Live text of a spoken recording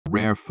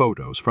rare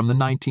photos from the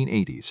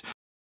 1980s.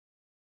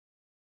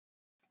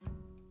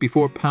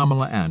 Before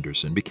Pamela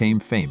Anderson became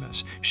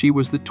famous, she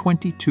was the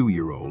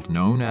 22-year-old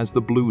known as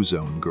the Blue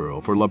Zone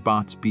Girl for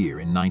Labatt's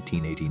Beer in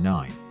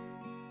 1989.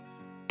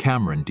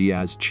 Cameron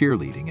Diaz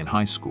cheerleading in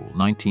high school,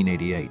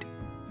 1988.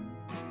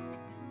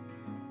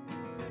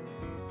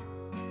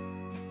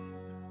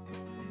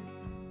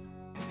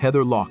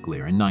 Heather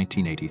Locklear in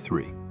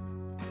 1983.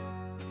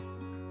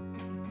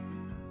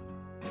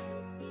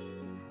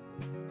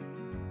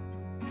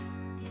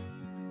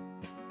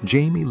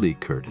 Jamie Lee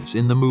Curtis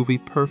in the movie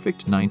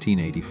Perfect,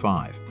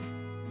 1985.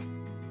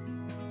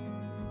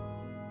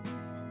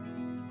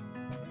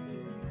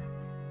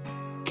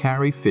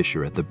 Carrie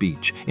Fisher at the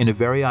beach in a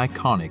very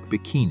iconic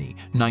bikini,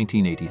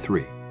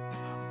 1983.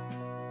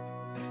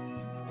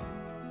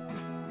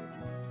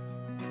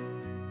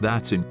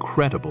 That's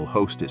incredible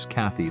hostess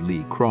Kathy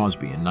Lee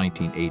Crosby in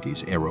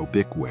 1980s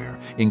aerobic wear,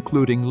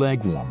 including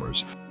leg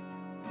warmers.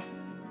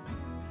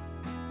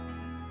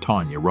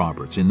 Tanya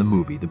Roberts in the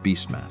movie The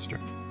Beastmaster.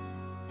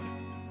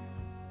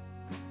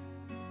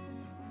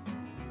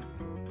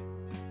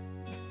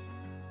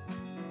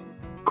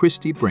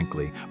 Christie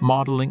Brinkley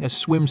modeling a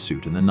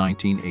swimsuit in the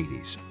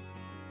 1980s.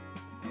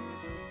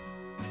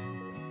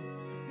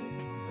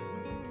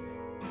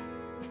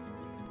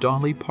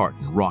 Dolly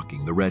Parton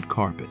rocking the red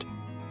carpet.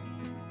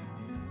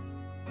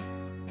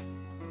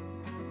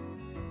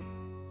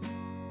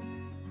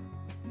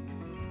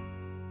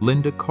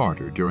 Linda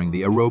Carter during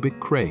the aerobic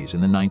craze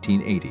in the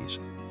 1980s.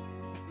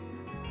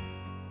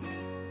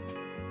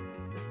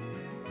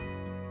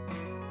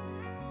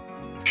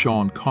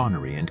 Sean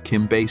Connery and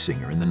Kim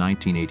Basinger in the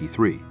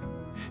 1983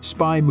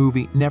 spy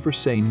movie Never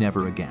Say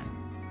Never Again.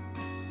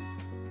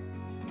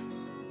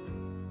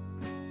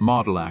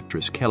 Model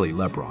actress Kelly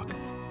LeBrock.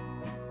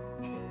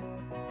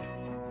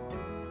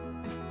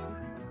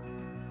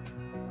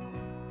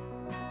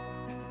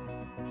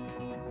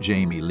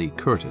 Jamie Lee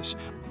Curtis.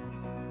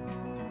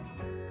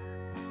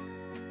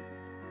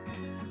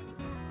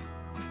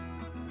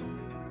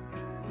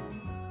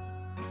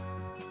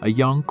 A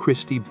young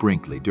Christie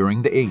Brinkley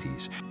during the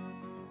 80s.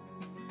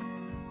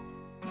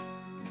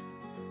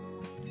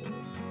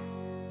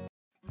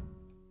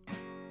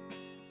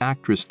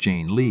 Actress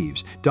Jane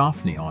Leeves,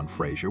 Daphne on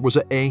Frasier, was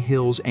A.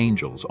 Hill's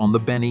Angels on The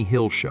Benny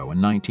Hill Show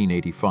in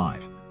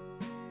 1985.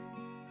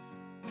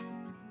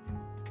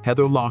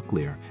 Heather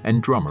Locklear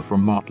and drummer for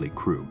Motley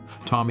Crue,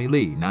 Tommy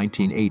Lee,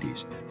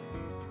 1980s.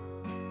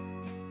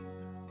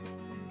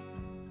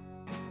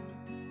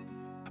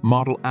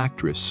 Model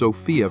actress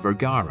Sofia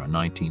Vergara,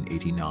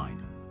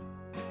 1989.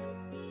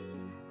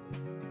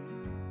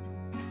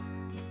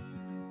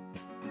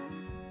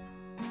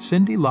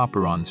 Cyndi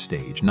Lauper on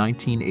stage,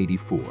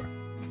 1984.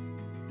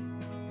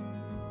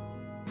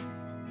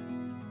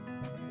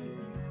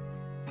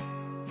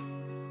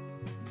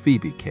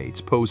 Phoebe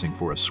Cates posing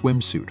for a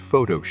swimsuit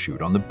photo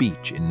shoot on the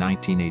beach in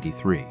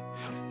 1983.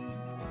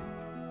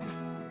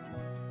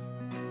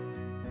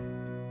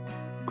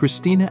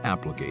 Christina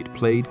Applegate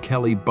played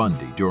Kelly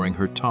Bundy during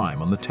her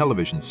time on the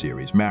television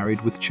series Married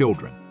with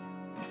Children.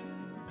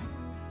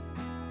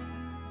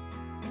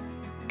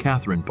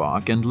 Catherine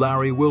Bach and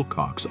Larry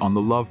Wilcox on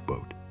The Love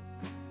Boat.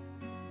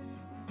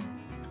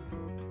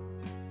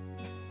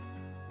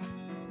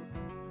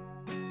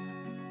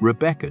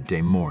 Rebecca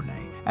De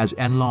Mornay as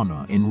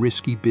Enlana in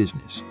Risky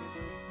Business.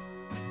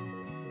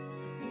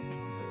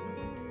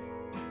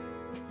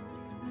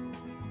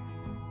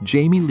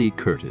 Jamie Lee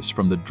Curtis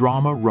from the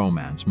drama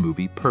romance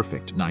movie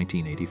Perfect,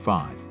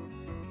 1985.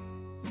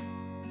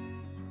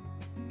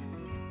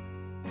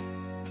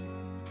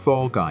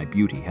 Fall Guy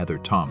beauty Heather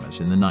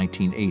Thomas in the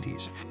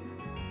 1980s.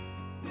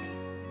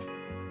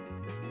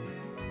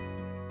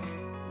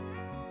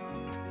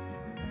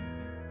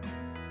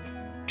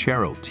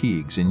 Cheryl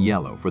Tiegs in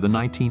yellow for the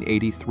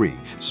 1983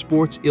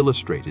 Sports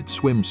Illustrated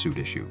swimsuit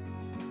issue.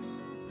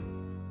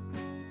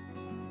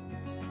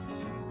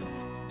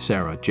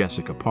 Sarah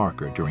Jessica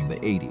Parker during the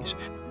 80s.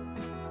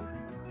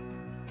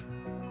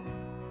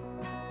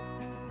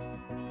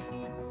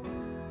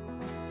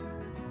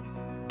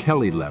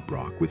 Kelly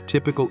LeBrock with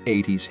typical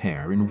 80s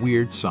hair in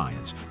Weird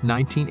Science,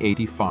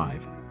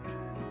 1985.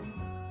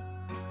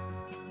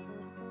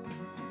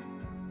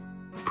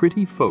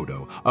 Pretty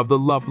photo of the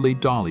lovely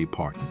Dolly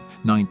Parton,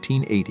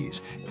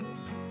 1980s.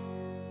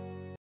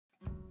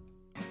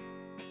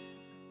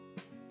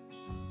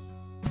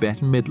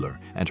 Bette Midler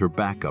and her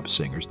backup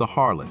singers, the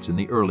Harlots, in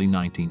the early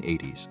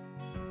 1980s.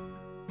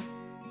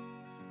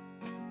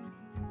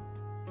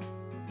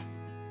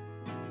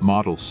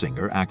 Model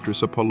singer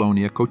actress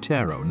Apollonia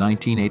Cotero,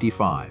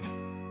 1985.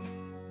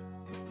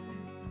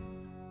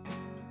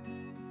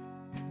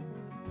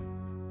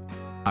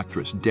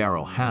 Actress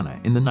Daryl Hannah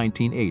in the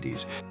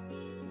 1980s.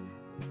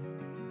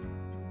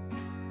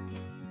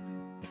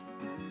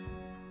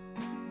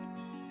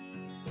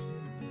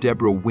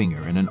 Deborah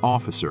Winger in An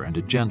Officer and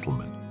a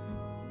Gentleman.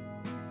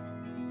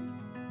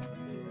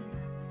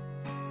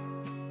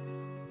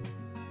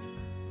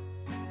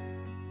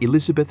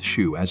 Elizabeth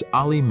Shue as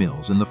Ollie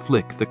Mills in the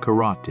flick The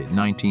Karate,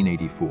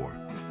 1984.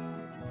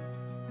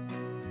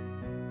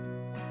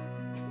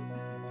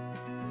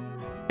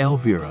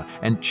 Elvira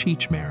and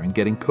Cheechmarin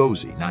Getting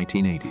Cozy,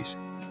 1980s.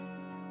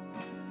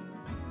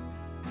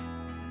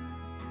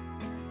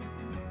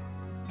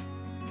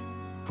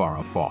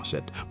 Farrah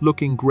Fawcett,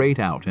 looking great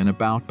out and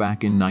about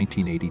back in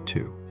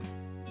 1982.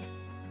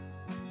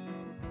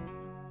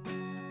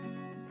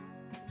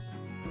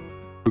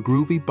 A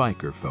groovy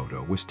biker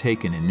photo was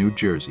taken in New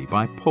Jersey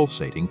by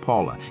Pulsating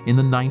Paula in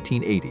the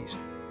 1980s.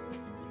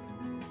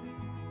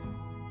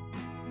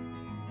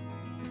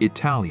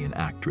 Italian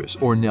actress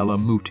Ornella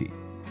Muti.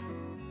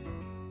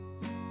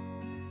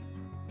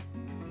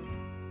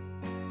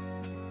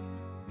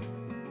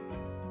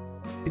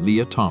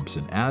 Leah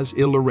Thompson as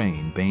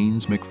Lorraine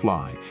Baines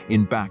McFly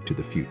in Back to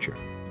the Future.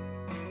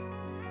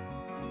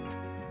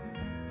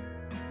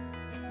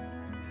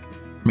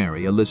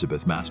 Mary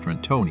Elizabeth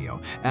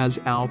Mastrantonio as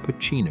Al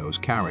Pacino's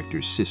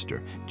character's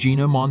sister,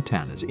 Gina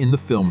Montana's in the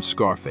film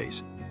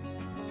Scarface.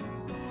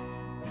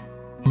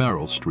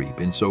 Meryl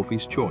Streep in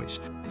Sophie's Choice.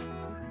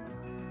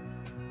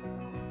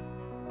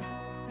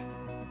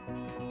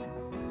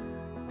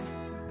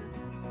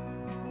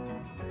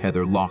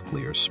 Heather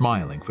Locklear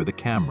smiling for the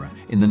camera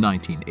in the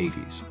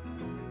 1980s.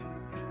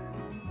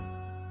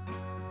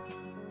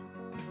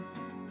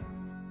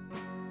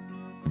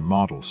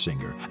 Model,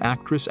 singer,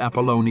 actress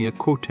Apollonia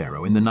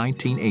Cotero in the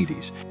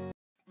 1980s.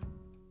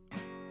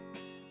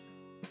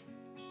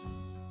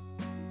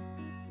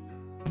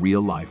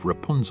 Real-life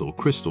Rapunzel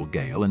Crystal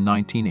Gale in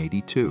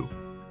 1982.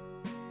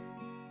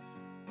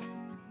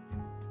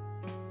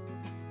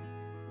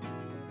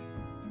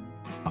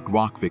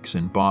 Rock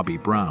vixen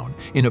Bobbi Brown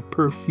in a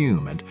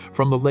perfume and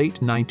from the late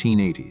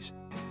 1980s.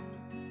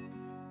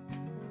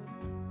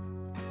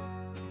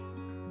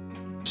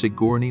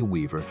 Sigourney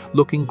Weaver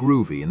looking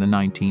groovy in the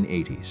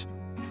 1980s.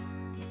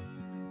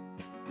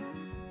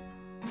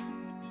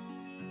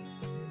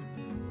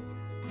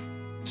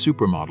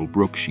 Supermodel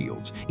Brooke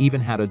Shields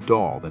even had a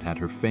doll that had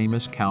her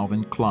famous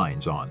Calvin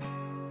Kleins on.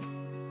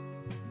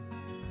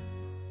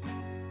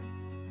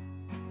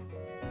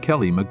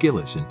 Kelly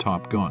McGillis in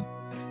Top Gun.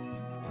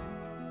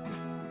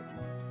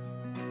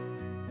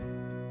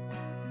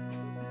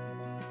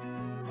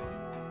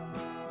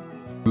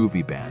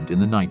 Movie band in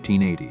the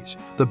 1980s,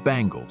 The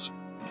Bangles.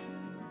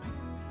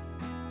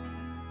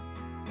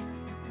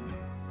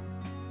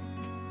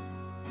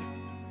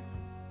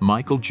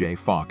 Michael J.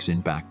 Fox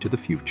in Back to the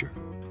Future.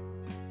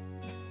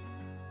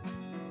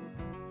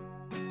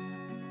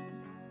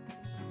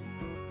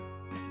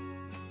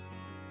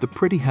 The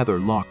pretty Heather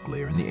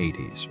Locklear in the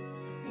 80s.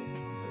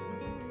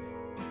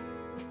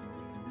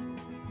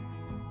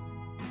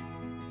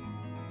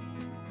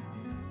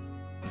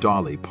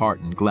 Dolly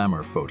Parton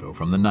glamour photo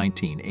from the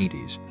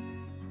 1980s.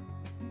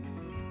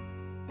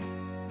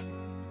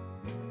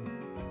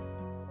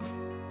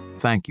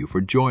 Thank you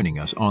for joining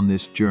us on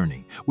this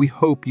journey. We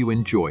hope you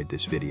enjoyed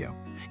this video.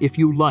 If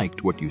you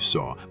liked what you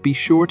saw, be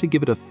sure to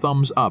give it a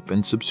thumbs up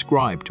and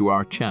subscribe to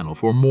our channel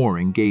for more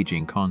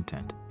engaging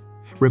content.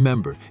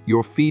 Remember,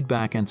 your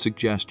feedback and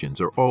suggestions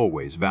are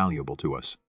always valuable to us.